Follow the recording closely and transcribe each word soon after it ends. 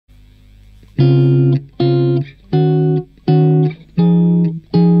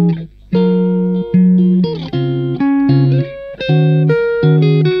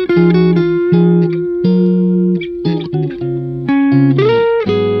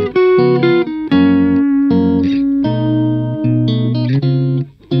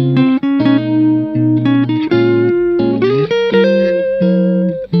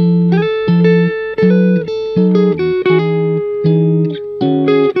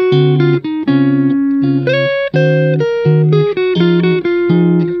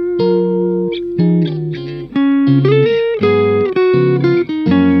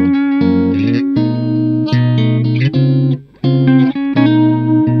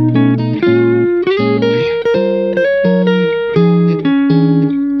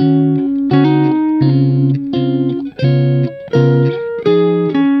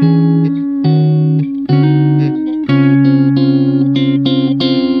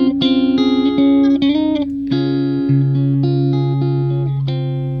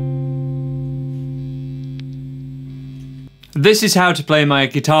This is how to play my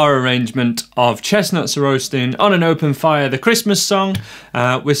guitar arrangement of Chestnuts Roasting on an Open Fire, the Christmas song.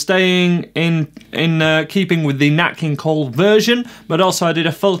 We're staying in keeping with the Nat King Cole version, but also I did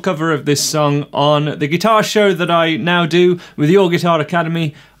a full cover of this song on the guitar show that I now do with Your Guitar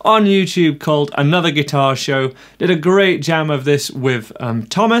Academy on YouTube called Another Guitar Show. Did a great jam of this with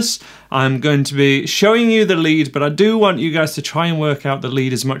Thomas. I'm going to be showing you the lead, but I do want you guys to try and work out the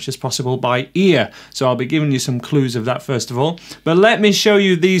lead as much as possible by ear. So I'll be giving you some clues of that first of all. But let me show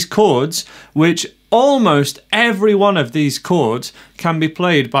you these chords, which almost every one of these chords can be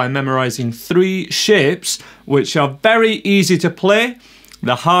played by memorizing 3 shapes, which are very easy to play.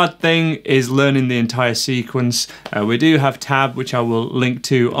 The hard thing is learning the entire sequence. We do have tab, which I will link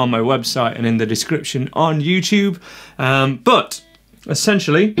to on my website and in the description on YouTube. But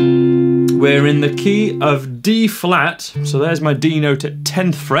essentially, we're in the key of D flat. So there's my D note at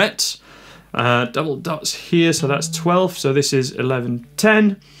 10th fret. Double dots here, so that's 12th. So this is 11,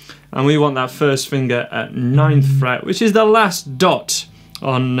 10. And we want that first finger at 9th fret, which is the last dot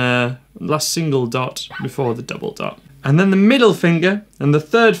on, last single dot before the double dot. And then the middle finger and the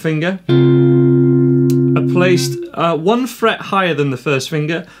third finger are placed 1 fret higher than the first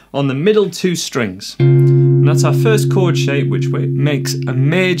finger on the middle 2 strings. And that's our first chord shape, which makes a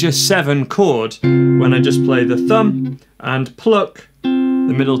major 7 chord when I just play the thumb and pluck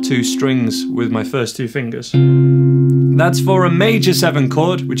the middle 2 strings with my first 2 fingers. That's for a major 7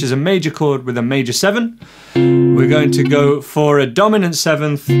 chord, which is a major chord with a major 7. We're going to go for a dominant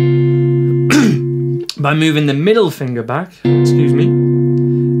 7th by moving the middle finger back, excuse me.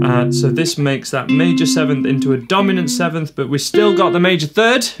 So this makes that major 7th into a dominant 7th, but we still got the major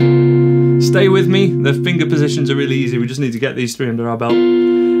 3rd. Stay with me, the finger positions are really easy, we just need to get these 3 under our belt.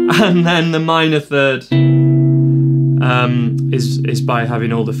 And then the minor 3rd is by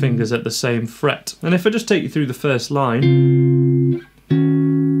having all the fingers at the same fret. And if I just take you through the first line,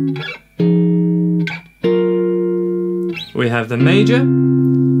 we have the major,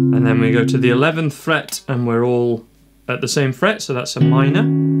 and then we go to the 11th fret and we're all at the same fret, so that's a minor,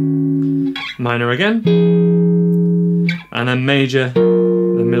 minor again, and then major,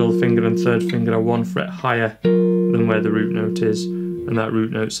 the middle finger and third finger are 1 fret higher than where the root note is, and that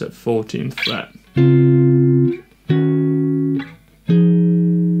root note's at 14th fret.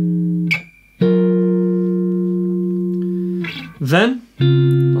 Then,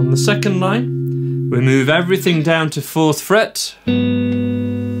 on the second line, we move everything down to 4th fret.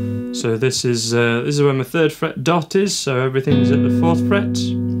 So this is where my 3rd fret dot is, so everything's at the 4th fret.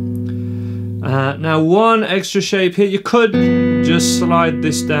 Now 1 extra shape here, you could just slide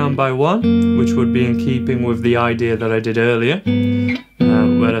this down by 1, which would be in keeping with the idea that I did earlier,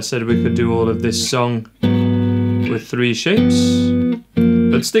 where I said we could do all of this song with 3 shapes.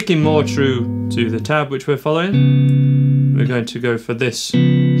 But sticking more true to the tab which we're following, we're going to go for this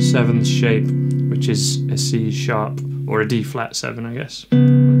 7th shape, which is a C sharp, or a D flat 7, I guess.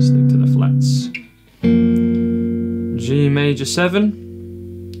 Let's stick to the flats. G major 7,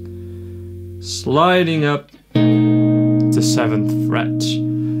 sliding up to 7th fret,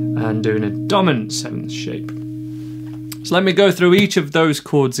 and doing a dominant 7th shape. So let me go through each of those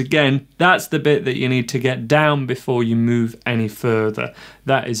chords again. That's the bit that you need to get down before you move any further.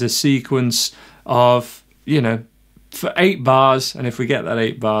 That is a sequence of, you know, for 8 bars, and if we get that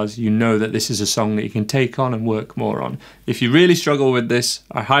 8 bars, you know that this is a song that you can take on and work more on. If you really struggle with this,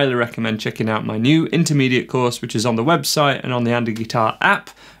 I highly recommend checking out my new intermediate course, which is on the website and on the Andy Guitar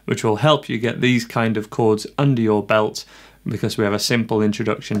app, which will help you get these kind of chords under your belt, because we have a simple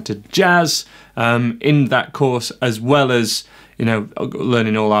introduction to jazz in that course, as well as, you know,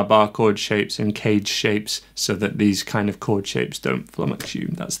 learning all our bar chord shapes and cage shapes, so that these kind of chord shapes don't flummox you.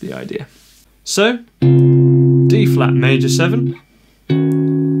 That's the idea. So, D flat major 7,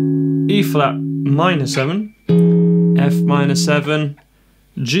 E flat minor 7, F minor 7,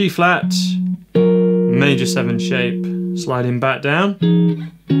 G flat, major 7 shape, sliding back down,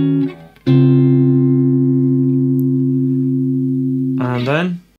 and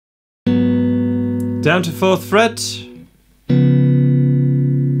then down to 4th fret,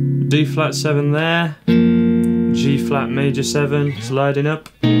 D flat 7 there, G flat major 7, sliding up.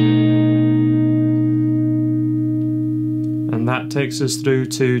 And that takes us through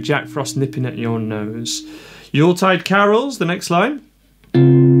to Jack Frost nipping at your nose. Yuletide carols, the next line.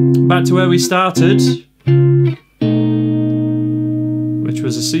 Back to where we started, which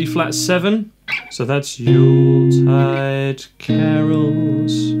was a C flat 7. So that's Yuletide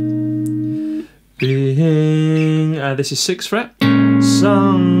carols. Being, this is 6th fret.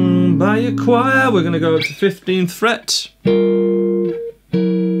 Sung by a choir. We're going to go up to 15th fret.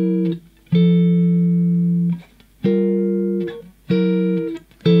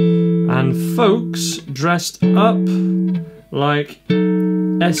 dressed up like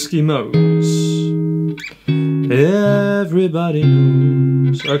Eskimos. Everybody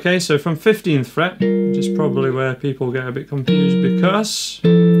knows. Okay, so from 15th fret, which is probably where people get a bit confused because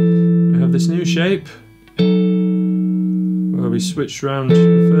we have this new shape where we switch around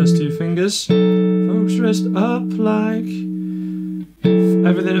the first two fingers. Folks dressed up like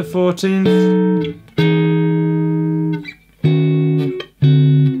everything at 14th.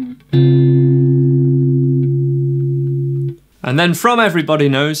 And then from Everybody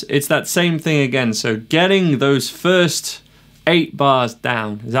Knows, it's that same thing again. So getting those first 8 bars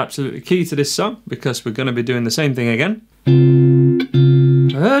down is absolutely key to this song, because we're going to be doing the same thing again.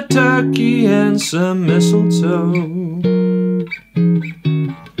 A turkey and some mistletoe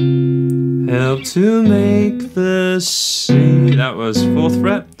help to make the sea, that was 4th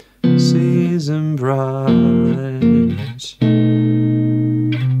fret, season bright.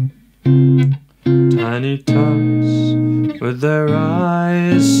 Tiny tots with their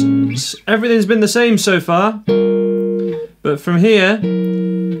eyes. Everything's been the same so far, but from here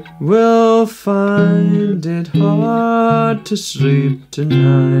we'll find it hard to sleep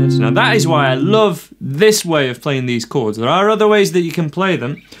tonight. Now that is why I love this way of playing these chords. There are other ways that you can play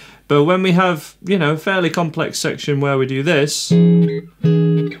them, but when we have, you know, a fairly complex section where we do this,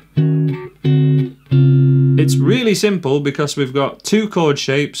 it's really simple because we've got 2 chord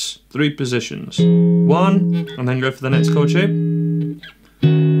shapes, 3 positions. 1, and then go for the next chord shape.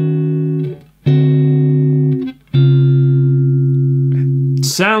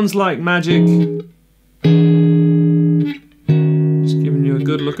 Sounds like magic. Just giving you a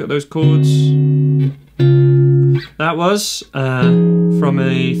good look at those chords. That was from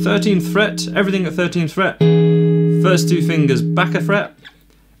a 13th fret, everything at 13th fret. First 2 fingers back a fret.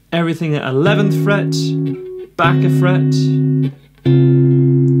 Everything at 11th fret, back a fret,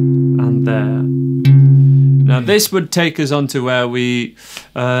 and there. Now this would take us on to where we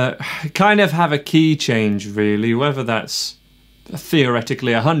kind of have a key change, really, whether that's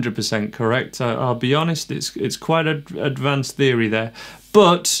theoretically 100% correct. I'll be honest, it's quite an advanced theory there,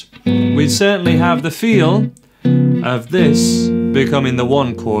 but we certainly have the feel of this becoming the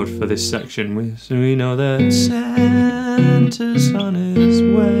 1 chord for this section. We know that Santa's on his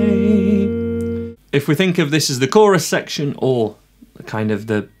way. If we think of this as the chorus section, or kind of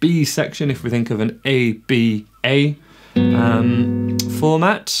the B section, if we think of an A-B-A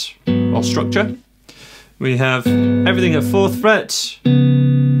format or structure, we have everything at 4th fret.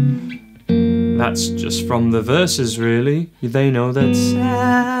 That's just from the verses, really. They know that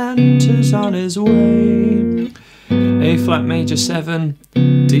Santa's on his way. A flat major 7,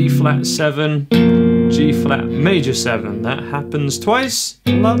 D flat 7, G flat major 7. That happens twice.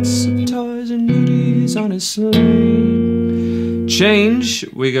 Lots of toys and goodies on his sleigh. Change,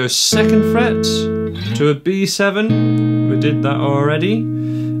 we go 2nd fret to a B7. We did that already.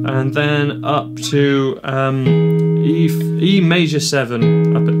 And then up to E major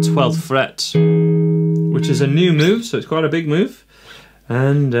 7 up at 12th fret, which is a new move, so it's quite a big move.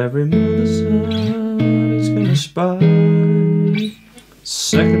 And every mother's son is gonna spy.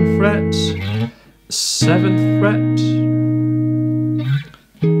 2nd fret, 7th fret,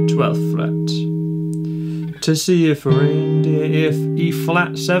 12th fret. To see if reindeer, if E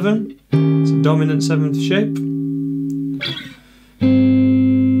flat 7, it's a dominant 7th shape.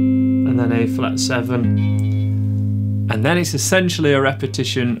 And then A flat 7. And then it's essentially a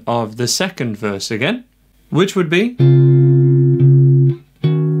repetition of the 2nd verse again, which would be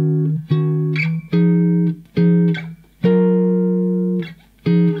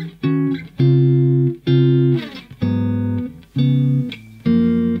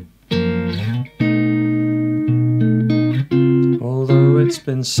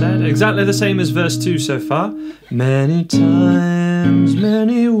been said, exactly the same as verse 2 so far. Many times,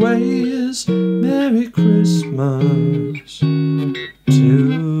 many ways, Merry Christmas to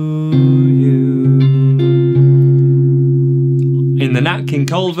you. In the Nat King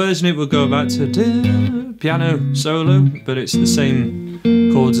Cole version it will go back to piano solo, but it's the same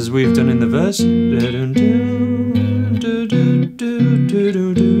chords as we've done in the verse.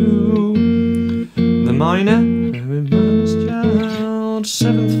 The minor,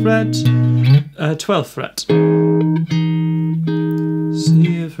 7th fret, 12th fret.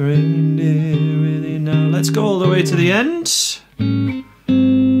 See if reindeer really know. Let's go all the way to the end.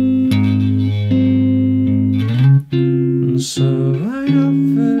 And so I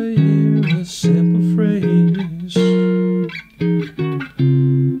offer you a simple phrase.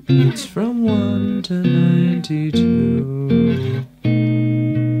 It's from 1 to 92.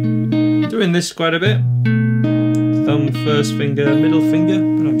 Doing this quite a bit. thumb, first finger, middle finger,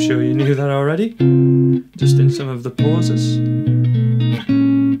 but I'm sure you knew that already, just in some of the pauses.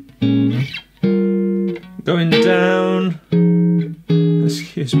 Going down,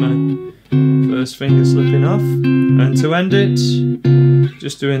 excuse my first finger slipping off, and to end it,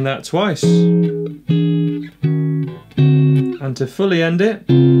 just doing that twice. And to fully end it,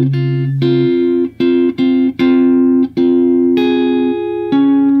 a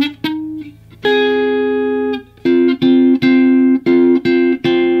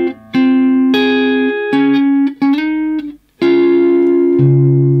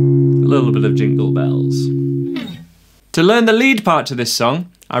little bit of jingle bells. To learn the lead part to this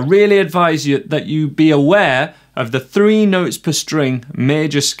song, I really advise you that you be aware of the 3 notes per string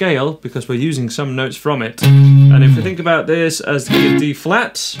major scale, because we're using some notes from it. And if we think about this as the key of D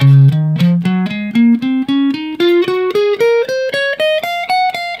flat,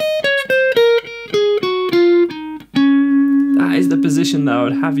 that is the position that I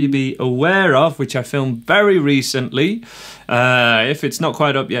would have you be aware of, which I filmed very recently. If it's not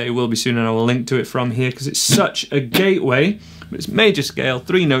quite up yet, it will be soon, and I will link to it from here, because it's such a gateway. It's major scale,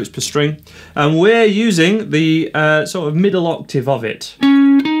 3 notes per string, and we're using the sort of middle octave of it.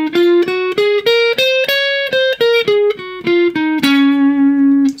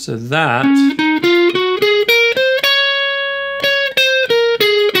 So that,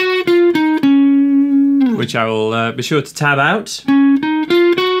 which I will be sure to tab out.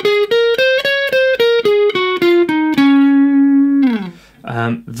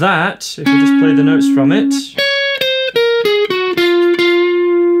 That, if we just play the notes from it,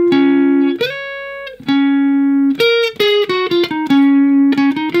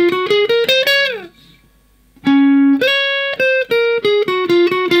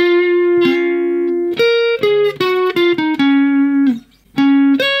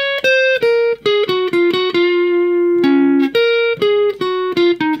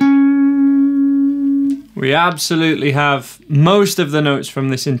 we absolutely have most of the notes from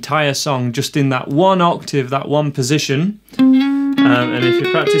this entire song just in that one octave, that one position. And if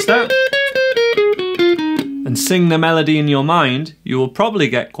you practice that and sing the melody in your mind, you will probably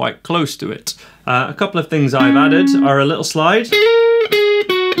get quite close to it. A couple of things I've added are a little slide.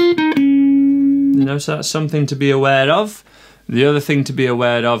 You know, so that's something to be aware of. The other thing to be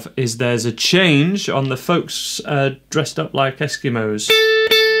aware of is there's a change on the folks dressed up like Eskimos.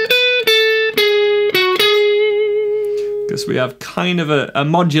 Because we have kind of a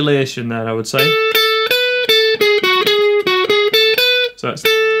modulation there, I would say. So it's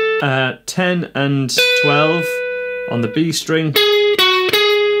 10 and 12 on the B string,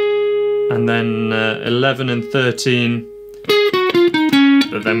 and then 11 and 13,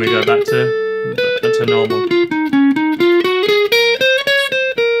 but then we go back to normal.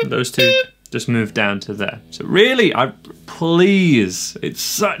 Those two just move down to there. So really, please, it's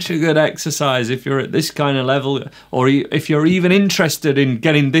such a good exercise if you're at this kind of level, or if you're even interested in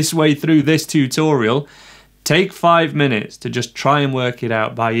getting this way through this tutorial. Take 5 minutes to just try and work it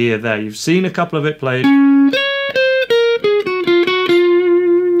out by ear there. You've seen a couple of it played.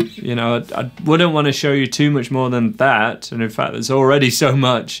 You know, I wouldn't want to show you too much more than that, and in fact there's already so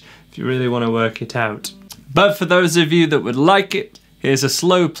much if you really want to work it out. But for those of you that would like it, here's a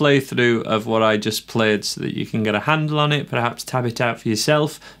slow playthrough of what I just played so that you can get a handle on it, perhaps tab it out for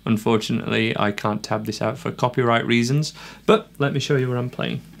yourself. Unfortunately, I can't tab this out for copyright reasons, but let me show you what I'm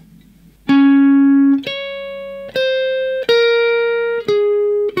playing.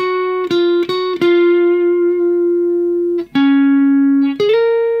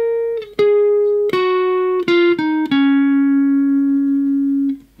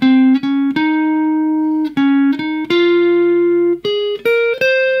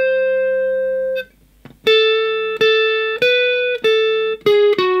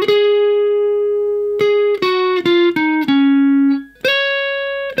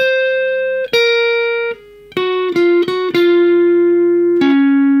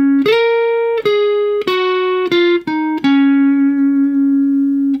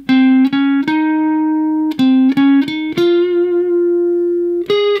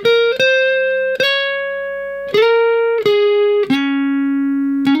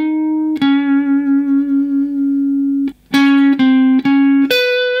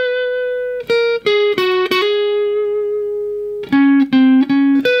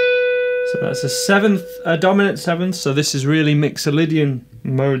 That's a seventh, a dominant seventh, so this is really Mixolydian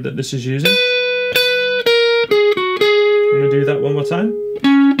mode that this is using. I'm going to do that one more time.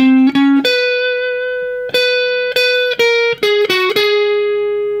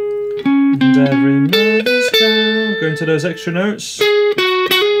 And every mother's child, go into those extra notes.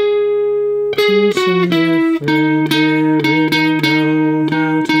 You see if reindeer really know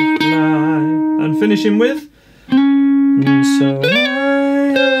how to fly. And finishing with, and so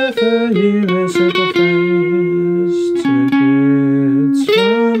I offer you a simple phrase to kids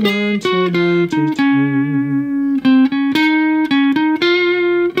from 1 to 92.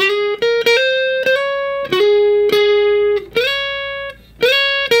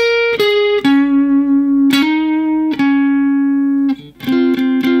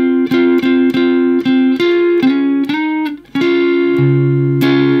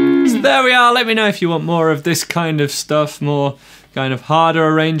 There we are. Let me know if you want more of this kind of stuff, more kind of harder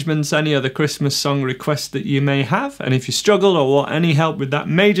arrangements, any other Christmas song requests that you may have. And if you struggle or want any help with that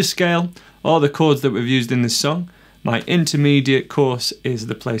major scale or the chords that we've used in this song, my intermediate course is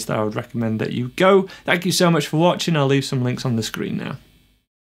the place that I would recommend that you go. Thank you so much for watching. I'll leave some links on the screen now.